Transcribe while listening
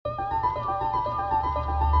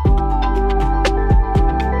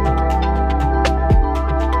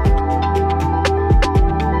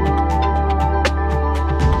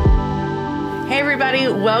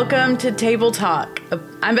everybody. Welcome to Table Talk.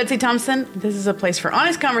 I'm Betsy Thompson. This is a place for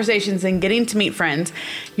honest conversations and getting to meet friends.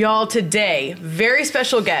 Y'all, today, very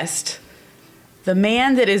special guest, the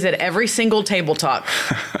man that is at every single Table Talk.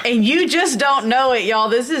 And you just don't know it, y'all.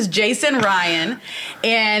 This is Jason Ryan,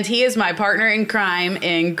 and he is my partner in crime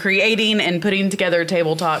in creating and putting together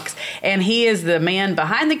Table Talks. And he is the man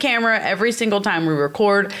behind the camera every single time we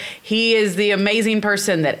record. He is the amazing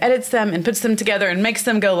person that edits them and puts them together and makes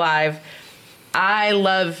them go live. I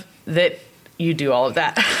love that you do all of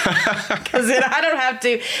that because I don't have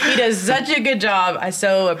to. He does such a good job. I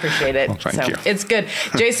so appreciate it. Well, thank you. It's good.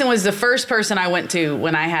 Jason was the first person I went to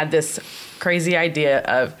when I had this crazy idea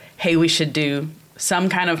of, hey, we should do some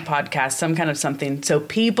kind of podcast, some kind of something, so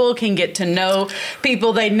people can get to know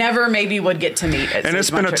people they never maybe would get to meet. And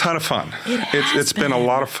it's been a ton of fun. It's been a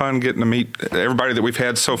lot of fun getting to meet everybody that we've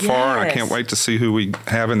had so far, and I can't wait to see who we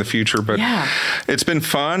have in the future. But it's been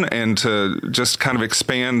fun, and to just kind of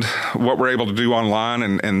expand what we're able to do online,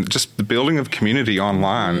 and just the building of community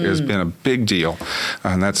online has been a big deal.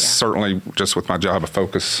 And that's certainly just with my job, a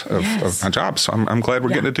focus of my job. So I'm glad we're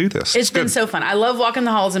getting to do this. It's been so fun. I love walking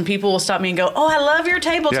the halls and people will stop me and go, oh, I love your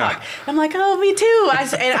Table Talk. I'm like, oh, me too.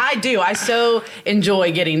 I do. I so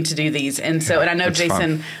enjoy getting to do these. And so, and I know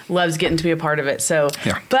Jason loves getting to be a part of it. So,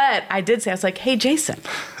 but I did say, I was like, hey, Jason,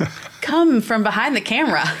 come from behind the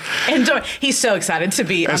camera and join. He's so excited to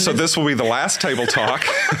be. And so this will be the last Table Talk.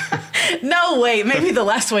 No, wait, maybe the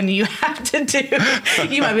last one you have to do.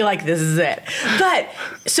 You might be like, this is it. But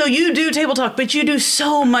so you do Table Talk, but you do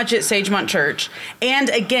so much at Sagemont Church. And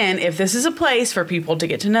again, if this is a place for people to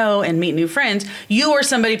get to know and meet new friends, you are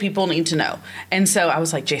somebody people need to know. And so I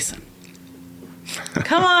was like, Jason,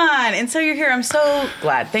 come on. And so you're here. I'm so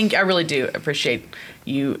glad. Thank you. I really do appreciate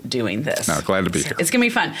you doing this. No, glad to be here. It's gonna be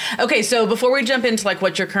fun. Okay, so before we jump into like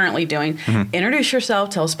what you're currently doing, introduce yourself,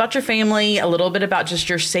 tell us about your family, a little bit about just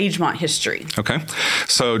your Sagemont history. Okay,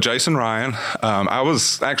 so Jason Ryan, I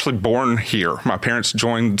was actually born here. My parents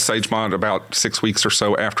joined Sagemont about 6 weeks or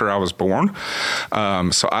so after I was born.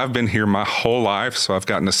 So I've been here my whole life, so I've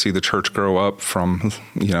gotten to see the church grow up from,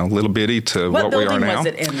 little bitty to what we are now. What building was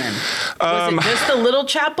it in then? Was it just the little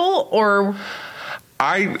chapel, or...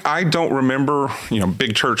 I don't remember,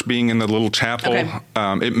 big church being in the little chapel. Okay.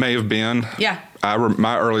 It may have been. Yeah.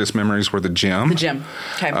 My earliest memories were the gym. The gym.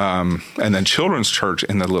 Okay. And then children's church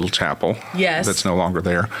in the little chapel. Yes. That's no longer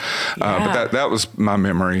there. But that was my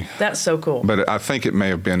memory. That's so cool. But I think it may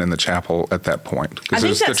have been in the chapel at that point. Because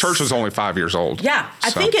the church was only 5 years old. Yeah. I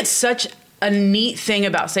think it's such a neat thing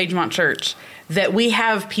about Sagemont Church that we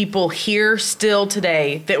have people here still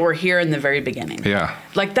today that were here in the very beginning. Yeah.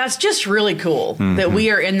 Like, that's just really cool that we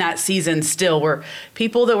are in that season still where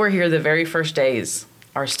people that were here the very first days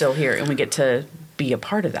are still here and we get to be a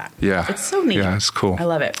part of that. Yeah. It's so neat. Yeah, it's cool. I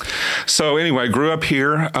love it. So anyway, grew up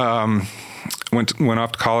here, went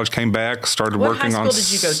off to college, came back, started working on... What high school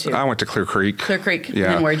did you go to? I went to Clear Creek. Clear Creek. Yeah.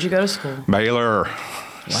 And then where'd you go to school? Baylor.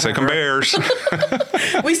 Sick 'em Bears.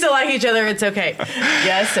 We still like each other. It's okay.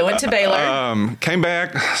 Yes, so went to Baylor. Came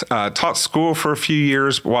back, taught school for a few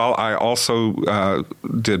years while I also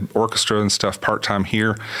did orchestra and stuff part-time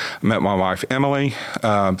here. Met my wife, Emily,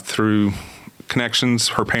 through connections,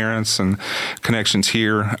 her parents, and connections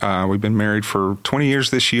here. We've been married for 20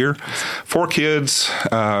 years this year. 4 kids,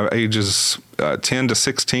 ages 10 to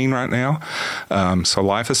 16 right now. So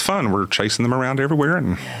life is fun. We're chasing them around everywhere,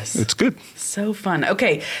 and it's good. So fun.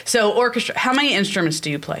 Okay, so orchestra. How many instruments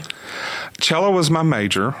do you play? Cello was my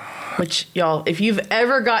major. Which, y'all, if you've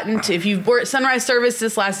ever if you were at Sunrise Service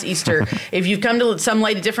this last Easter, if you've come to some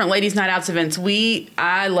different ladies' night outs events,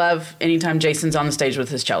 I love anytime Jason's on the stage with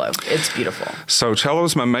his cello. It's beautiful. So cello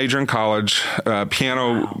was my major in college.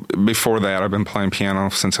 Piano, before that, I've been playing piano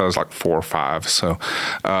since I was like 4 or 5. So,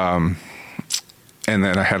 and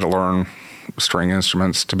then I had to learn string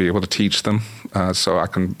instruments to be able to teach them. So I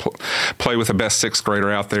can play with the best 6th grader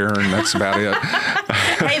out there, and that's about it.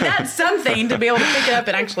 Hey, that's something to be able to pick it up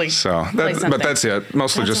and actually play something. But that's it.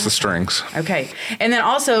 Mostly just the strings. Okay. And then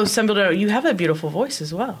also, some people don't know, you have a beautiful voice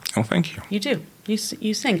as well. Oh, thank you. You do. You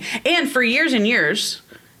sing. And for years and years,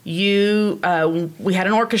 we had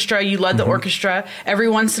an orchestra. You led the orchestra. Every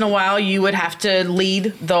once in a while, you would have to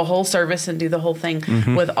lead the whole service and do the whole thing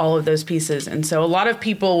with all of those pieces. And so a lot of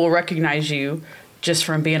people will recognize you just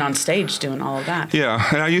from being on stage doing all of that. Yeah,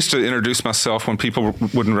 and I used to introduce myself when people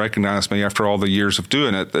wouldn't recognize me after all the years of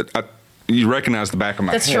doing it, you recognize the back of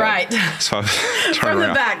my head. That's right. So I turn from around.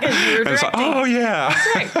 the back, because you were directing. Like, oh, yeah.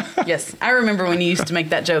 That's right. Yes, I remember when you used to make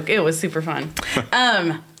that joke. It was super fun.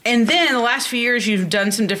 And then the last few years, you've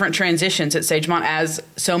done some different transitions at Sagemont, as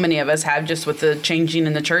so many of us have, just with the changing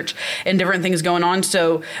in the church and different things going on.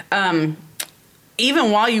 So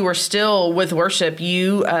even while you were still with worship,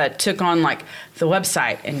 you took on like the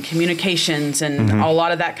website and communications and a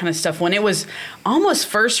lot of that kind of stuff when it was almost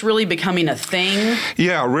first really becoming a thing.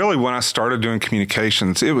 Yeah, really when I started doing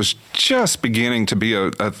communications, it was just beginning to be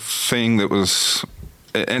a thing that was,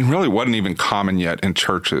 and really wasn't even common yet in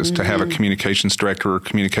churches to have a communications director or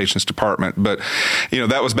communications department. But,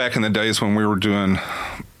 that was back in the days when we were doing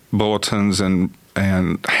bulletins and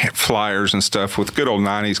flyers and stuff with good old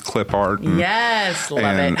 90s clip art.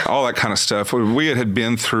 And all that kind of stuff. We had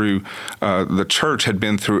been through, the church had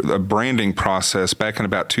been through a branding process back in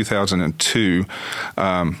about 2002.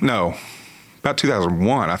 About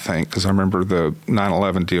 2001, I think, because I remember the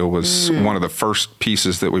 9/11 deal was one of the first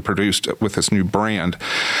pieces that we produced with this new brand.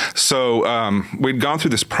 So we'd gone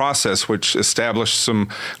through this process, which established some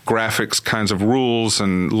graphics kinds of rules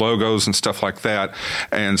and logos and stuff like that.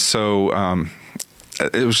 And so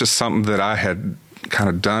it was just something that I had kind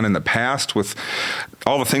of done in the past with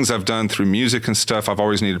all the things I've done through music and stuff. I've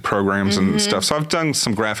always needed programs and stuff. So I've done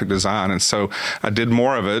some graphic design. And so I did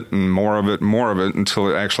more of it and more of it and more of it until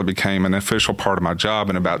it actually became an official part of my job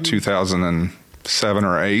in about 2007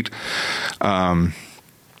 or 8. And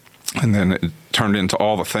then it turned into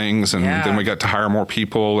all the things. And then we got to hire more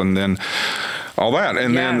people and then all that.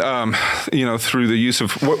 And then, through the use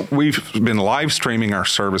of what we've been live streaming our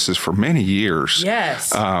services for many years.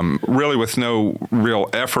 Yes. Really with no real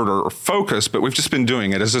effort or focus, but we've just been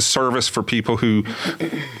doing it as a service for people who,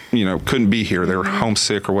 couldn't be here. They were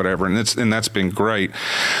homesick or whatever. And that's been great.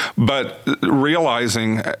 But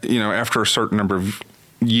realizing, after a certain number of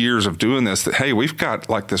years of doing this, that, hey, we've got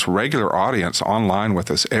like this regular audience online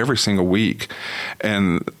with us every single week,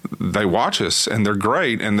 and they watch us and they're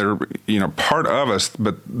great and they're, part of us,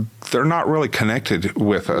 but they're not really connected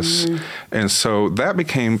with us. And so that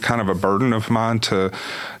became kind of a burden of mine to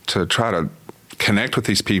try to connect with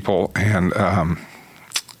these people and,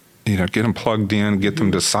 get them plugged in, get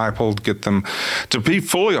them discipled, get them to be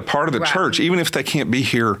fully a part of the church, even if they can't be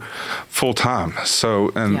here full time.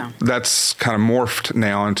 So, that's kind of morphed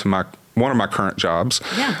now into one of my current jobs.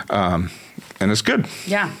 And it's good.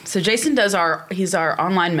 Yeah. So Jason he's our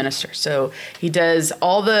online minister. So he does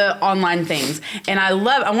all the online things. And I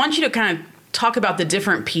want you to kind of talk about the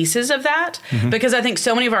different pieces of that, because I think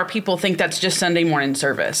so many of our people think that's just Sunday morning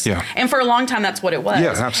service. Yeah. And for a long time, that's what it was.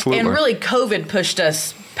 Yeah, absolutely. And really COVID pushed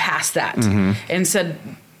us past that and said,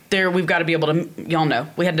 we've got to be able to, y'all know,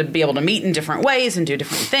 we had to be able to meet in different ways and do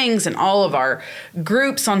different things. And all of our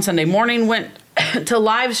groups on Sunday morning went to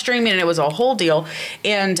live streaming, and it was a whole deal.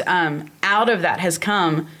 And out of that has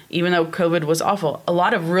come, even though COVID was awful, a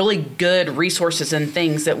lot of really good resources and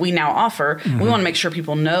things that we now offer. We want to make sure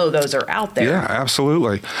people know those are out there. Yeah,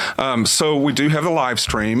 absolutely. So we do have the live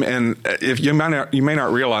stream, and if you may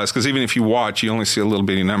not realize, because even if you watch, you only see a little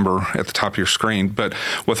bitty number at the top of your screen. But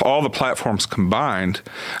with all the platforms combined,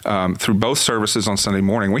 through both services on Sunday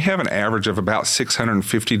morning, we have an average of about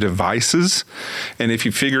 650 devices. And if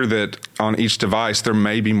you figure that on each device there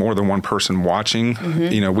may be more than one person watching,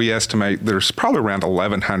 we estimate there's probably around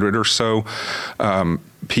 1,100 or so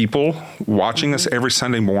people watching us every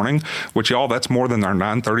Sunday morning, which, y'all, that's more than our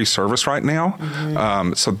 9:30 service right now.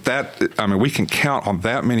 So we can count on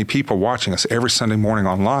that many people watching us every Sunday morning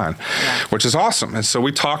online, which is awesome. And so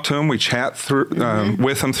we talk to them, we chat through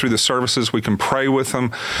with them through the services, we can pray with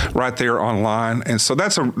them right there online. And so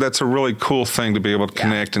that's a really cool thing to be able to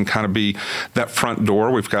connect and kind of be that front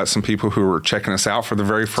door. We've got some people who are checking us out for the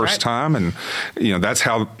very first time, and that's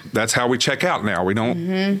how we check out now. We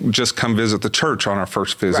don't just come visit the church on our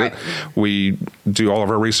first visit. We do all of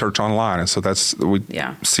our research online, and so we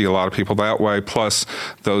see a lot of people that way, plus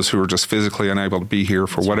those who are just physically unable to be here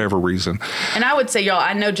for whatever reason. And I would say, y'all,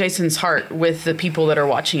 I know Jason's heart with the people that are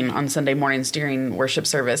watching on Sunday mornings during worship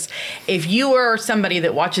service. If you are somebody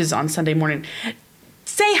that watches on Sunday morning,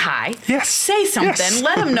 say hi. Yes. Say something. Yes.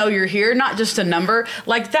 Let him know you're here, not just a number.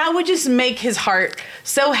 Like, that would just make his heart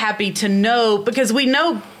so happy to know, because we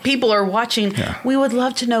know people are watching. We would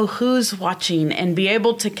love to know who's watching and be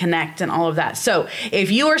able to connect and all of that. So if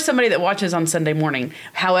you are somebody that watches on Sunday morning,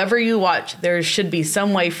 however you watch, there should be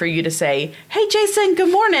some way for you to say, hey, Jason,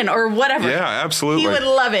 good morning, or whatever. Yeah, absolutely. He would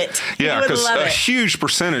love it. Yeah, because a huge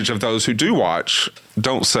percentage of those who do watch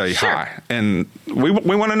don't say hi. And we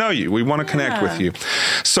want to know you. We want to connect with you.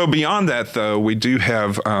 So beyond that, though, we do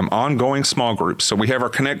have ongoing small groups. So we have our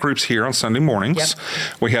Connect groups here on Sunday mornings.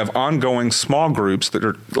 We have ongoing small groups that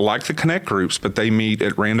are like the Connect groups, but they meet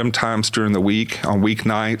at random times during the week, on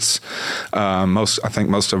weeknights. I think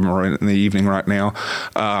most of them are in the evening right now.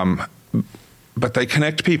 But they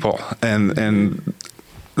connect people, and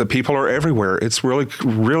the people are everywhere. It's really,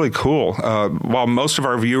 really cool. While most of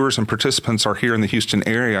our viewers and participants are here in the Houston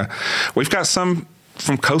area, we've got some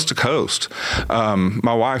from coast to coast.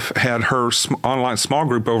 My wife had her online small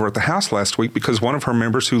group over at the house last week because one of her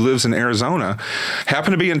members who lives in Arizona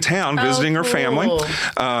happened to be in town visiting her family.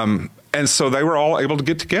 And so they were all able to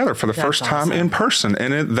get together for the first time in person,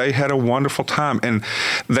 and they had a wonderful time. And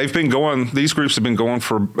these groups have been going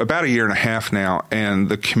for about a year and a half now, and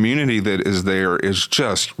the community that is there is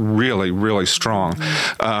just really, really strong.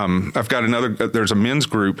 I've got there's a men's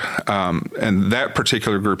group, and that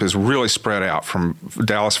particular group is really spread out from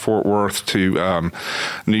Dallas, Fort Worth to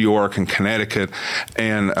New York and Connecticut.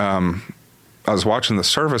 And I was watching the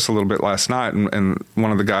service a little bit last night, and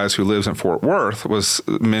one of the guys who lives in Fort Worth was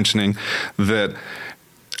mentioning that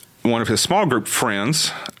one of his small group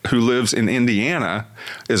friends who lives in Indiana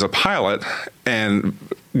is a pilot and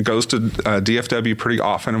goes to DFW pretty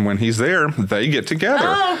often, and when he's there, they get together.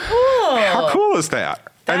 Oh, cool. How cool is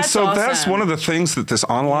that? And so awesome. That's one of the things that this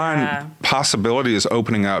online possibility is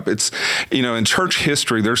opening up. It's, in church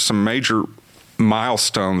history, there's some major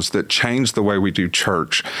milestones that change the way we do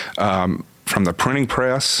church. From the printing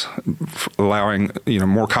press, allowing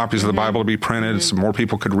more copies of the Bible to be printed, so more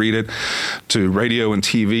people could read it, to radio and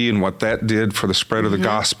TV and what that did for the spread of the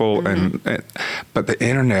gospel, but the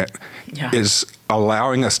internet is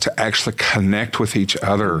allowing us to actually connect with each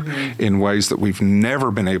other in ways that we've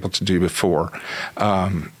never been able to do before.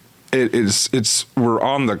 We're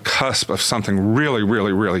on the cusp of something really,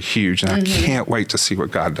 really, really huge, and I can't wait to see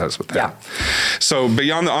what God does with that. Yeah. So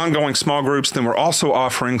beyond the ongoing small groups, then we're also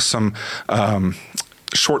offering some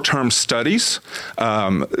short-term studies.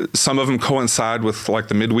 Some of them coincide with like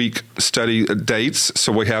the midweek study dates,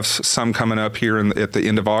 so we have some coming up here at the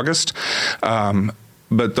end of August.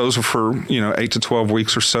 But those are for 8 to 12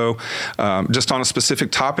 weeks or so, just on a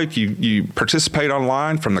specific topic. You participate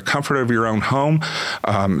online from the comfort of your own home.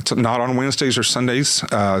 It's not on Wednesdays or Sundays.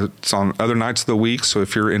 It's on other nights of the week. So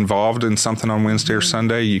if you're involved in something on Wednesday or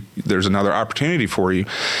Sunday, there's another opportunity for you.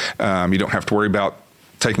 You don't have to worry about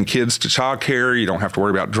taking kids to childcare. You don't have to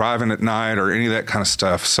worry about driving at night or any of that kind of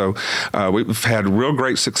stuff. So we've had real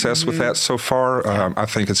great success with that so far. I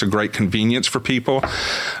think it's a great convenience for people,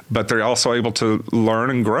 but they're also able to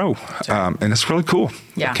learn and grow. And it's really cool.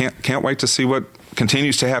 Yeah. Can't wait to see what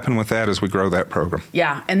continues to happen with that as we grow that program.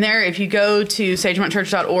 Yeah, and there, if you go to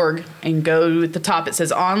sagemontchurch.org and go at the top, it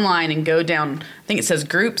says online, and go down, I think it says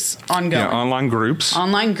groups, ongoing. Yeah, online groups.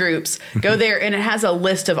 Online groups. Go there, and it has a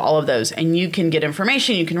list of all of those, and you can get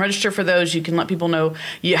information. You can register for those. You can let people know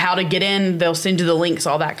how to get in. They'll send you the links,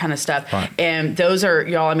 all that kind of stuff. Right. And those are,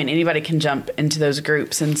 anybody can jump into those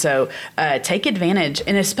groups, and so take advantage.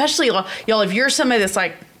 And especially, y'all, if you're somebody that's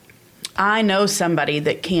like, I know somebody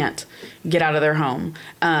that can't get out of their home,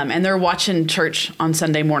 and they're watching church on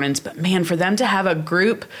Sunday mornings. But man, for them to have a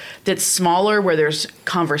group that's smaller where there's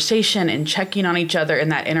conversation and checking on each other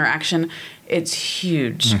and that interaction, it's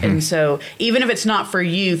huge. And so even if it's not for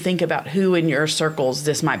you, think about who in your circles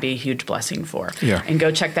this might be a huge blessing for. Yeah. And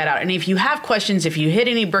go check that out. And if you have questions, if you hit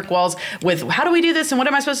any brick walls with how do we do this and what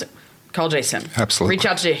am I supposed to... Call Jason. Absolutely. Reach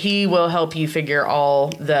out to him. He will help you figure all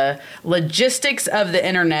the logistics of the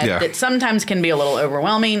internet that sometimes can be a little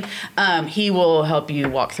overwhelming. He will help you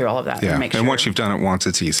walk through all of that and make sure. And once you've done it once,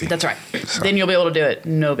 it's easy. That's right. So. Then you'll be able to do it.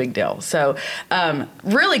 No big deal. So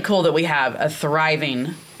really cool that we have a thriving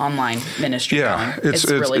online ministry going.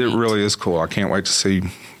 It really is cool. I can't wait to see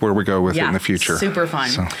where we go with it in the future. Super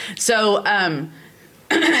fun. So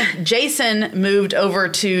Jason moved over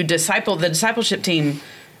to the discipleship team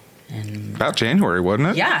about January, wasn't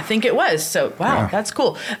it? Yeah, I think it was. So, wow, that's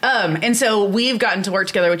cool. And so we've gotten to work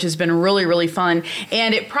together, which has been really, really fun.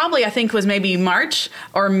 And it probably, I think, was maybe March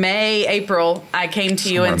or May, April, I came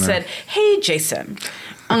to you and said, hey, Jason,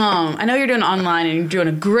 I know you're doing online and you're doing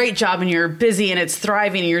a great job and you're busy and it's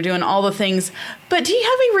thriving and you're doing all the things, but do you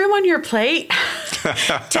have any room on your plate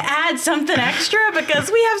to add something extra? Because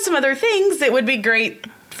we have some other things that would be great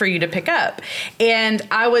for you to pick up. And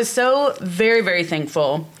I was so very, very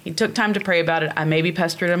thankful. He took time to pray about it. I maybe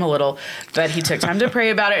pestered him a little, but he took time to pray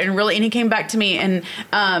about it, and he came back to me. And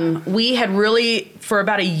we had really, for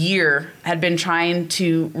about a year, had been trying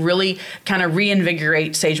to really kind of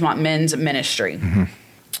reinvigorate Sagemont Men's Ministry.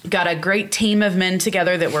 Got a great team of men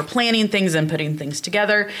together that were planning things and putting things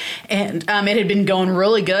together. And it had been going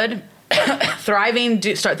really good. Thriving,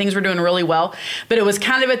 things were doing really well, but it was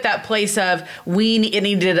kind of at that place of it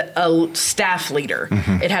needed a staff leader.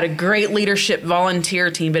 It had a great leadership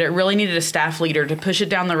volunteer team, but it really needed a staff leader to push it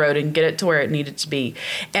down the road and get it to where it needed to be.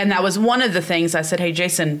 And that was one of the things I said, hey,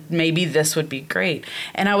 Jason, maybe this would be great.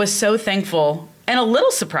 And I was so thankful and a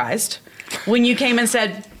little surprised when you came and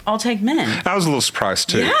said, I'll take men. I was a little surprised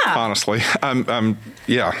too, honestly.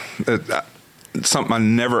 It's something I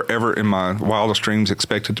never, ever in my wildest dreams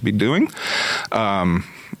expected to be doing. I'm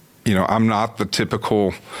not the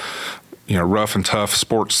typical, rough and tough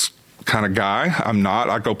sports kind of guy. I'm not.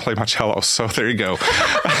 I go play my cello. So there you go.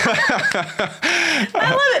 I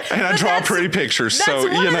love it. And I draw pretty pictures. That's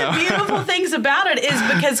so, one of the beautiful things about it is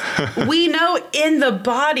because we know in the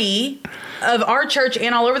body of our church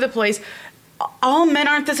and all over the place, all men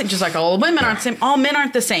aren't the same, just like all women aren't the same. All men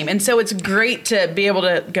aren't the same. And so it's great to be able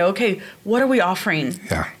to go, okay, what are we offering?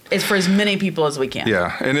 Yeah. Is for as many people as we can.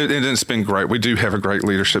 Yeah, and it's been great. We do have a great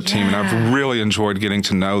leadership team, and I've really enjoyed getting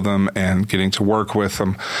to know them and getting to work with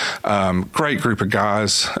them. Great group of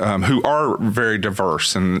guys who are very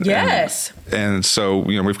diverse, and so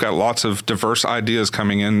we've got lots of diverse ideas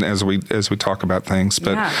coming in as we talk about things.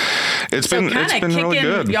 But it's been really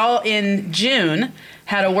good. Y'all in June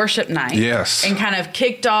had a worship night, and kind of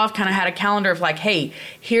kicked off, kind of had a calendar of like, hey,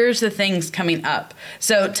 here's the things coming up.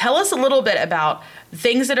 So tell us a little bit about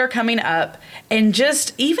things that are coming up, and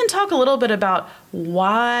just even talk a little bit about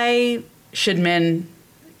why should men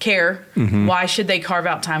care? Mm-hmm. Why should they carve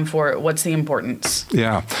out time for it? What's the importance?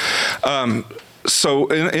 Yeah. So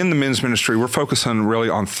in the men's ministry, we're focusing really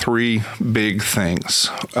on three big things: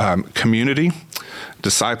 community,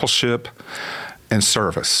 discipleship, and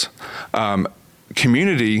service.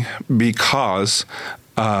 Community, because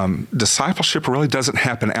discipleship really doesn't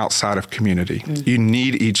happen outside of community. Mm-hmm. You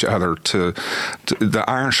need each other to the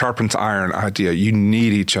iron sharpens iron idea. You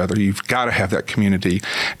need each other. You've got to have that community.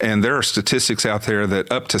 And there are statistics out there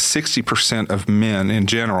that up to 60% of men in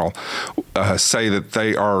general say that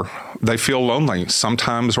they feel lonely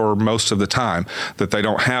sometimes or most of the time, that they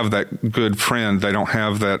don't have that good friend. They don't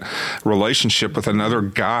have that relationship with another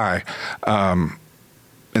guy.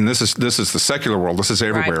 And this is the secular world. This is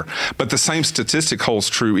everywhere. Right. But the same statistic holds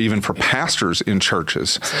true even for pastors in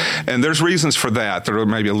churches. Absolutely. And there's reasons for that are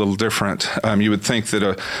maybe a little different. You would think that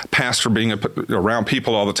a pastor being around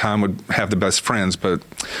people all the time would have the best friends, but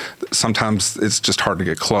sometimes it's just hard to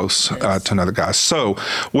get close to another guy. So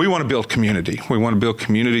we want to build community. We want to build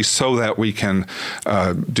community so that we can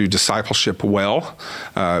do discipleship well.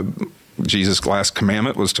 Jesus' last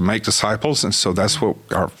commandment was to make disciples, and so that's what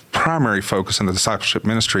our primary focus in the discipleship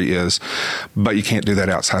ministry is, but you can't do that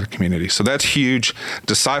outside of community. So that's huge.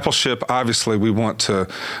 Discipleship, obviously, we want to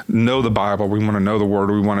know the Bible, we want to know the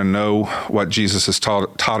Word, we want to know what Jesus has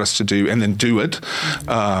taught us to do, and then do it.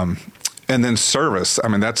 And then service,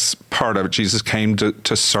 that's part of it. Jesus came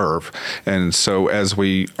to serve. And so as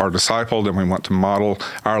we are discipled and we want to model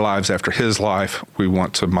our lives after his life, we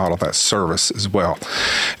want to model that service as well.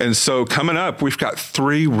 And so coming up, we've got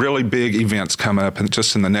three really big events coming up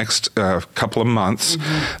just in the next couple of months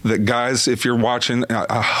that, guys, if you're watching,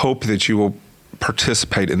 I hope that you will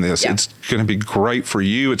participate in this. Yeah. It's going to be great for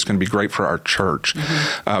you. It's going to be great for our church.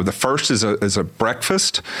 Mm-hmm. The first is a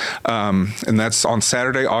breakfast, and that's on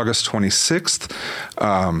Saturday, August 26th.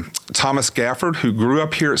 Thomas Gafford, who grew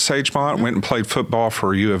up here at Sagemont, went and played football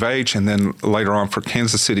for U of H, and then later on for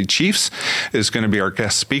Kansas City Chiefs, is going to be our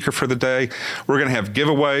guest speaker for the day. We're going to have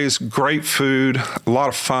giveaways, great food, a lot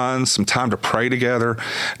of fun, some time to pray together.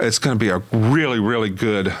 It's going to be a really, really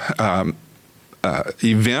good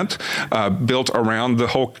event built around the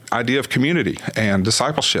whole idea of community and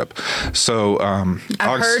discipleship. So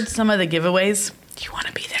I've heard some of the giveaways. You want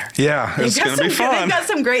to be there. Yeah, it's going to be fun. They've got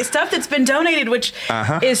some great stuff that's been donated, which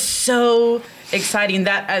is so exciting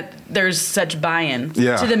that there's such buy-in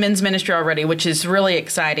to the men's ministry already, which is really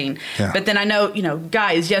exciting. Yeah. But then I know,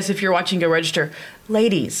 guys, yes, if you're watching, go register.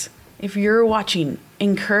 Ladies, if you're watching,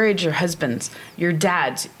 encourage your husbands, your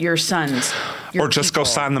dads, your sons, or just go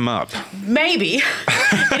sign them up. Maybe.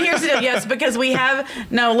 And here's the deal, yes, because we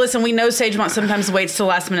know Sagemont sometimes waits till the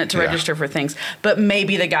last minute to register for things, but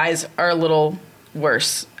maybe the guys are a little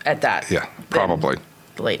worse at that. Yeah, probably.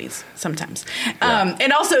 The ladies sometimes.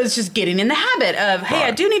 And also it's just getting in the habit of, hey,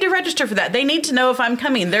 I do need to register for that. They need to know if I'm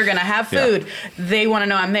coming. They're going to have food. Yeah. They want to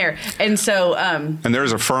know I'm there. And so... and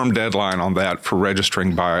there's a firm deadline on that for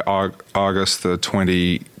registering by August the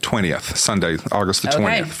 20th, Sunday, August the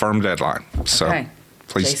 20th. Firm deadline. So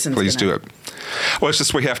please do it. Well, it's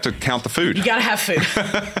just we have to count the food. You got to have food.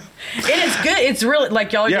 And it's good. It's really,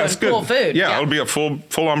 like, y'all are doing full food. Yeah, it'll be a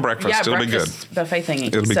full-on breakfast. It'll be good. Buffet thingy.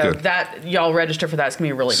 It'll be good. So that, y'all register for that. It's going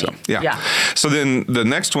to be really neat. Yeah. So then the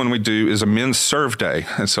next one we do is a men's serve day.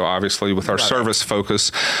 And so obviously with our service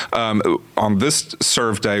focus, on this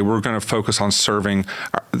serve day, we're going to focus on serving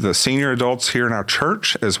the senior adults here in our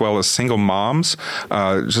church, as well as single moms,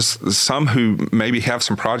 just some who maybe have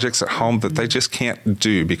some projects at home that they just can't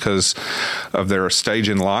do because of their stage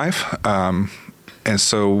in life. And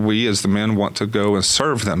so we as the men want to go and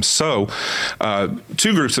serve them. So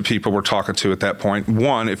 2 groups of people we're talking to at that point.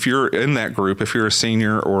 One, if you're in that group, if you're a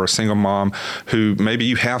senior or a single mom who maybe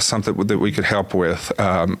you have something that we could help with,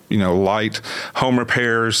 light home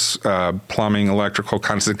repairs, plumbing, electrical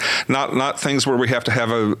kinds of things. Not things where we have to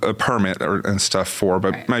have a permit and stuff for,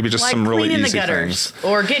 but maybe just some really cleaning easy the gutters, things.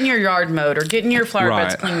 or getting your yard mowed, or getting your flower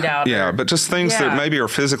beds cleaned out. Yeah, but just things that maybe are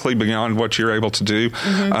physically beyond what you're able to do.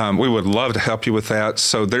 We would love to help you with that.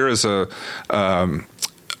 So there is under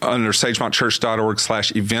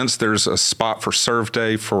sagemontchurch.org/events, there's a spot for Serve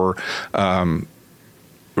Day for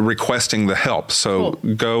requesting the help. So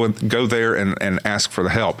go there and ask for the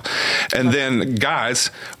help. And then, guys,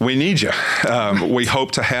 we need you. We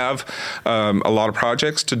hope to have a lot of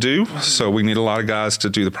projects to do. So we need a lot of guys to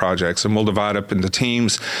do the projects, and we'll divide up into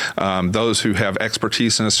teams. Those who have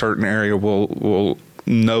expertise in a certain area will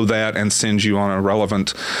know that and send you on a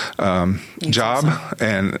relevant job. Awesome.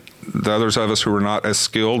 And the others of us who are not as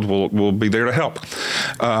skilled will be there to help.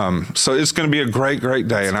 So it's going to be a great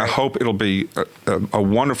day, and I hope it'll be a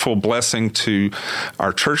wonderful blessing to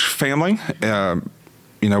our church family.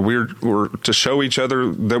 We're to show each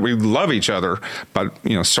other that we love each other by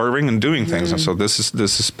serving and doing things, and so this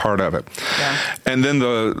is part of it. Yeah. And then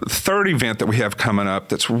the third event that we have coming up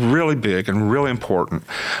that's really big and really important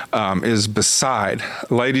is Beside.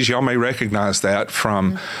 Ladies, y'all may recognize that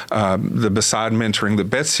from the Beside mentoring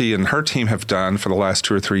that Betsy and her team have done for the last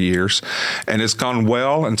 2 or 3 years, and it's gone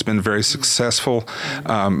well and it's been very successful.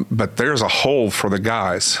 But there's a hole for the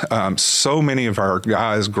guys. So many of our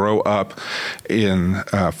guys grow up in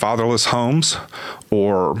fatherless homes,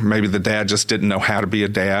 or maybe the dad just didn't know how to be a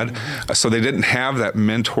dad. So they didn't have that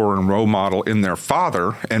mentor and role model in their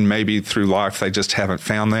father, and maybe through life they just haven't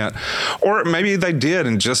found that. Or maybe they did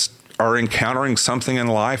and just are encountering something in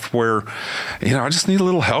life where, I just need a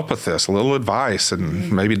little help with this, a little advice,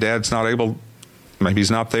 and maybe dad's not able. Maybe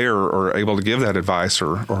he's not there or able to give that advice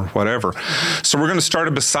or whatever. So we're going to start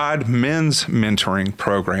a Beside men's mentoring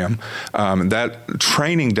program. That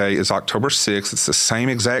training day is October 6th. It's the same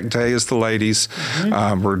exact day as the ladies.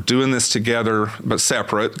 We're doing this together but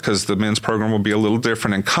separate, because the men's program will be a little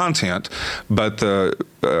different in content, but the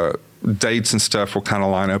dates and stuff will kind of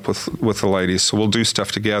line up with the ladies. So we'll do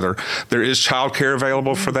stuff together. There is childcare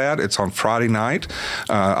available for that. It's on Friday night,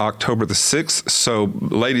 October the 6th. So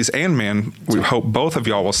ladies and men, we hope both of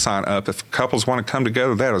y'all will sign up. If couples want to come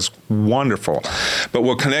together, that is wonderful. But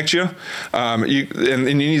we'll connect you. And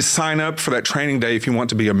you need to sign up for that training day if you want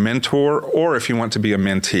to be a mentor or if you want to be a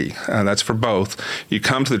mentee. That's for both. You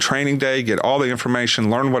come to the training day, get all the information,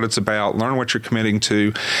 learn what it's about, learn what you're committing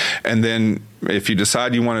to, and then if you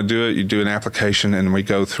decide you want to do it, you do an application, and we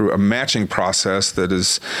go through a matching process that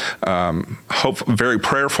is very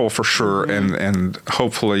prayerful for sure, and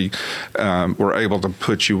hopefully we're able to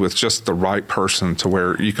put you with just the right person to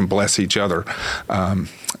where you can bless each other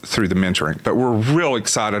through the mentoring. But we're real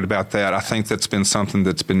excited about that. I think that's been something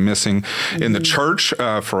that's been missing in the church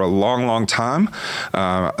for a long time.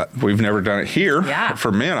 We've never done it here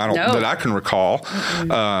for men, that I can recall.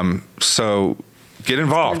 So get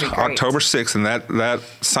involved. October 6th, and that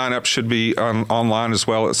sign up should be online as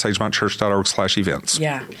well at sagemontchurch.org/events.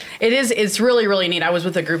 Yeah, it is. It's really, really neat. I was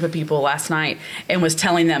with a group of people last night and was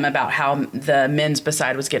telling them about how the men's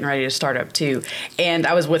Beside was getting ready to start up too. And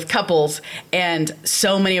I was with couples, and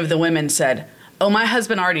so many of the women said, "Oh, my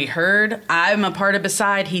husband already heard. I'm a part of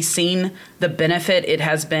Beside. He's seen the benefit it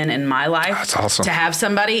has been in my life." That's awesome. To have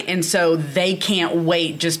somebody. And so they can't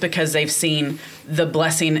wait just because they've seen the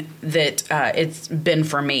blessing that it's been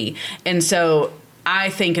for me. And so I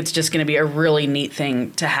think it's just going to be a really neat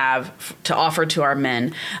thing to have to offer to our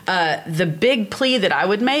men. The big plea that I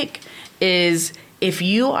would make is, if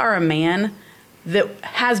you are a man that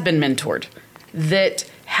has been mentored, that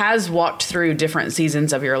has walked through different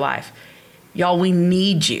seasons of your life, y'all, we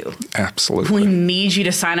need you. Absolutely. We need you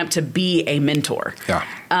to sign up to be a mentor.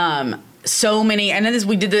 Yeah. So many, and then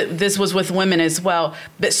this was with women as well,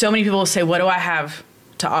 but so many people will say, "What do I have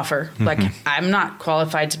to offer?" Like, I'm not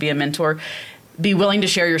qualified to be a mentor. Be willing to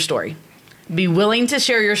share your story. Be willing to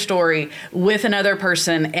share your story with another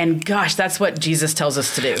person, and gosh, that's what Jesus tells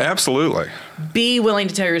us to do. Absolutely. Be willing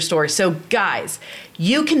to tell your story. So, guys,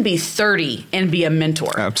 you can be 30 and be a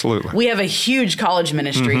mentor. Absolutely. We have a huge college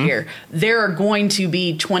ministry here. There are going to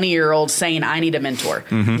be 20-year-olds saying, "I need a mentor."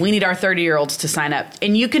 We need our 30-year-olds to sign up.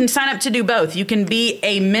 And you can sign up to do both. You can be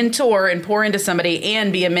a mentor and pour into somebody,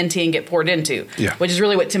 and be a mentee and get poured into, which is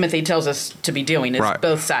really what Timothy tells us to be doing, is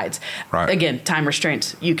both sides. Right. Again, time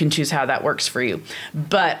restraints. You can choose how that works for you.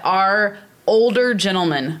 But our older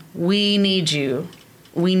gentlemen, we need you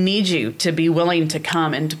we need you to be willing to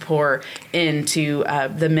come and to pour into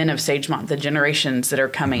the men of Sagemont, the generations that are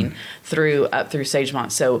coming through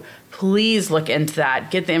Sagemont. So please look into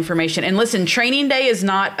that, get the information. And listen, training day is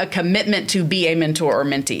not a commitment to be a mentor or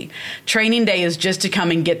mentee. Training day is just to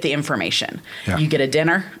come and get the information. Yeah. You get a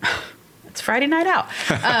dinner. It's Friday night out.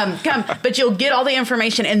 Come, but you'll get all the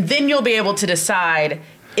information, and then you'll be able to decide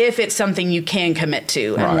if it's something you can commit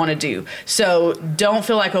to and want to do. So don't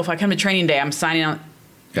feel like, if I come to training day, I'm signing on.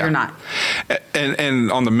 Yeah. You're not. And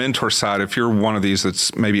on the mentor side, if you're one of these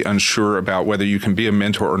that's maybe unsure about whether you can be a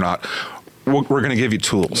mentor or not, we're going to give you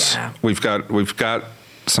tools. Yeah. We've got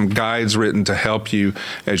some guides written to help you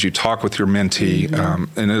as you talk with your mentee,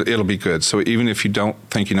 and it'll be good. So even if you don't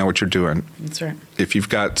think you know what you're doing, that's right. If you've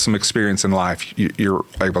got some experience in life, you're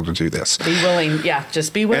able to do this. Be willing. Yeah,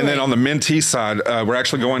 just be willing. And then on the mentee side, we're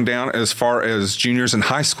actually going down as far as juniors in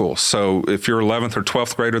high school. So if you're 11th or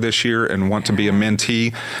 12th grader this year and want to be a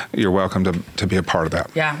mentee, you're welcome to be a part of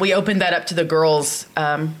that. Yeah, we opened that up to the girls,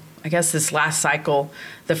 I guess this last cycle,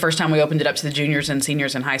 the first time we opened it up to the juniors and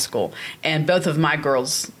seniors in high school. And both of my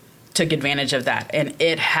girls took advantage of that. And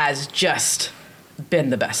it has just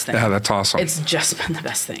been the best thing. Yeah, that's awesome. It's just been the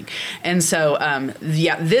best thing. And so,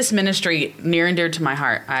 this ministry, near and dear to my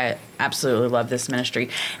heart. I absolutely love this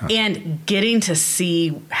ministry. And getting to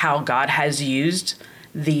see how God has used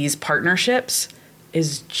these partnerships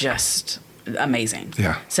is just amazing.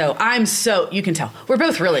 Yeah. So you can tell, we're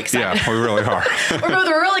both really excited. Yeah, we really are. We're both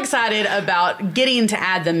really excited about getting to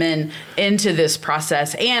add the men into this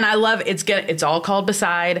process. And I love it's all called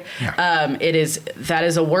Beside. Yeah. That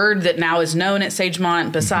is a word that now is known at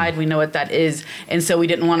Sagemont. Beside, we know what that is. And so we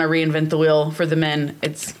didn't want to reinvent the wheel for the men.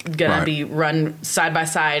 It's going to be run side by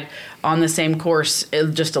side on the same course,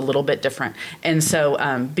 just a little bit different. And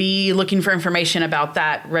so be looking for information about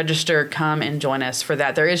that. Register, come and join us for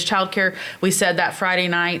that. There is childcare. We said that Friday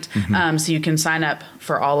night, so you can sign up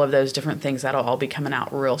for all of those different things. That'll all be coming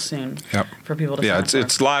out real soon for people to sign up for.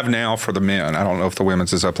 It's live now for the men. I don't know if the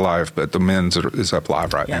women's is up live, but the men's is up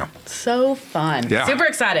live right now. So fun. Yeah. Super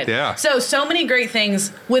excited. Yeah. So many great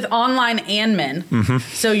things with online and men.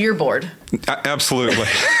 So you're bored. Absolutely.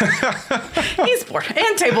 He's bored.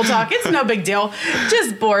 And table talk. It's no big deal.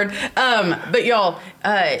 Just bored. But y'all,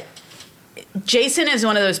 Jason is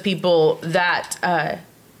one of those people that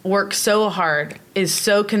works so hard, is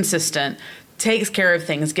so consistent, takes care of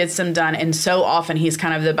things, gets them done, and so often he's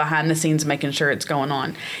kind of the behind the scenes making sure it's going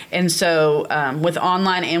on. And so with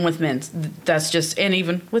online and with men's, that's just, and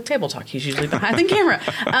even with table talk, he's usually behind the camera.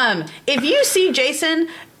 If you see Jason,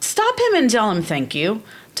 stop him and tell him thank you.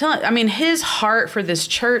 His heart for this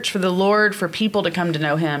church, for the Lord, for people to come to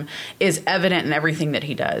know him is evident in everything that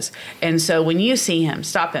he does. And so when you see him,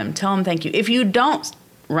 stop him, tell him thank you. If you don't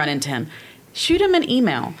run into him, shoot him an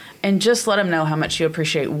email and just let him know how much you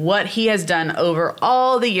appreciate what he has done over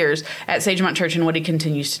all the years at Sagemont Church and what he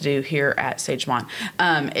continues to do here at Sagemont.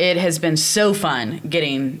 It has been so fun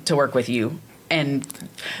getting to work with you and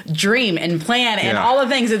dream and plan and all the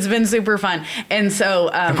things. It's been super fun. And so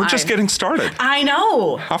and we're just getting started. I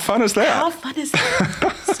know. How fun is that? How fun is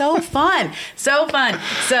that? So fun. So fun.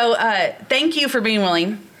 So thank you for being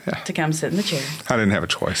willing to come sit in the chair. I didn't have a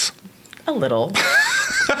choice. A little.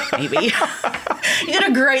 Maybe. You did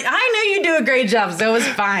I knew you do a great job, so it was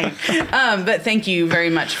fine. But thank you very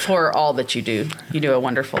much for all that you do. You do a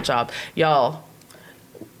wonderful job. Y'all,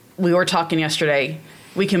 we were talking yesterday.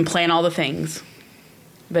 We can plan all the things,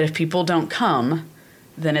 but if people don't come,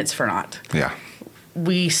 then it's for naught. Yeah.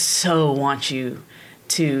 We so want you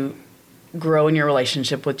to grow in your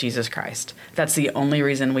relationship with Jesus Christ. That's the only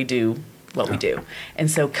reason we do what we do.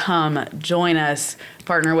 And so come, join us,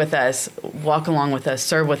 partner with us, walk along with us,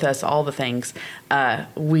 serve with us, all the things.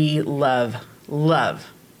 We love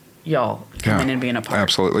y'all coming and being a part.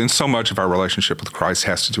 Absolutely. And so much of our relationship with Christ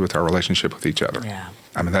has to do with our relationship with each other. Yeah.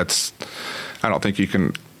 I don't think you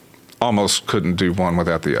couldn't do one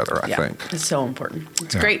without the other, I think. It's so important.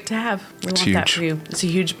 It's great to have. We want huge. That for you. It's a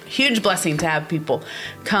huge, huge blessing to have people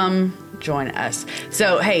come join us.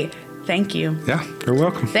 So, hey, thank you. Yeah, you're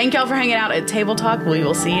welcome. Thank y'all for hanging out at Table Talk. We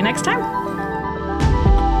will see you next time.